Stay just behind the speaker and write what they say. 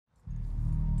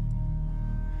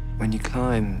When you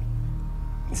climb,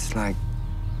 it's like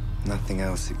nothing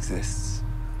else exists.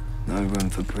 No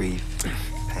room for grief,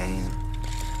 pain,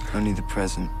 only the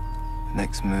present, the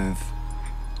next move.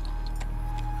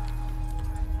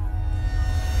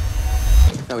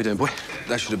 How we doing, boy?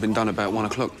 That should have been done about 1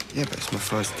 o'clock. Yeah, but it's my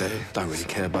first day. Don't really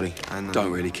care, buddy. I know.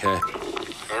 Don't really care.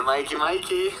 Hey,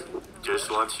 Mikey. Just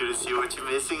want you to see what you're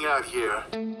missing out here.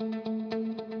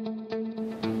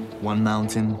 One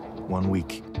mountain, 1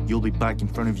 week. You'll be back in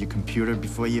front of your computer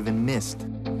before you even missed.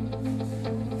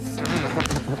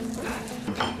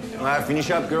 All right,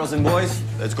 finish up, girls and boys.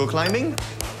 Let's go climbing.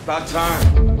 About time.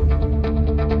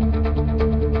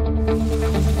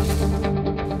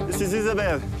 This is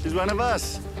Isabel. She's one of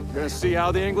us. We're gonna see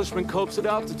how the Englishman copes at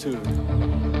altitude.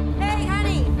 Hey,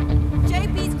 honey!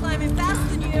 JP's climbing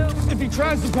faster than you. If he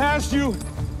tries to pass you,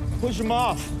 push him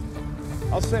off.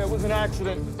 I'll say it was an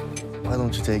accident. Why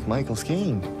don't you take Michael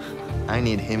skiing? I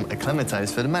need him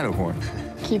acclimatized for the Matterhorn.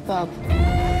 Keep up. Did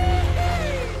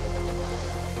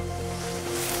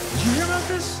you hear about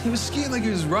this? He was skiing like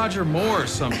he was Roger Moore or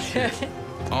some shit.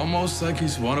 Almost like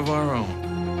he's one of our own.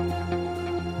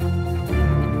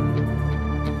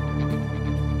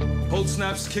 Cold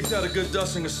snaps kicked out a good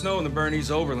dusting of snow in the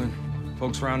Bernese Overland.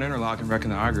 Folks around Interlaken reckon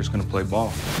the Eiger's gonna play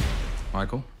ball.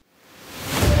 Michael?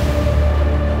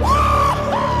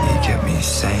 You get me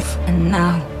safe. And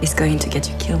now he's going to get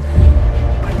you killed.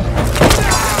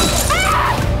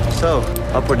 So,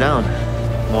 up or down?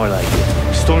 More like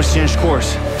it. Storm's changed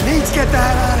course. Let's get the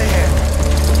hell out of here.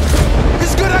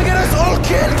 It's gonna get us all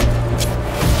killed.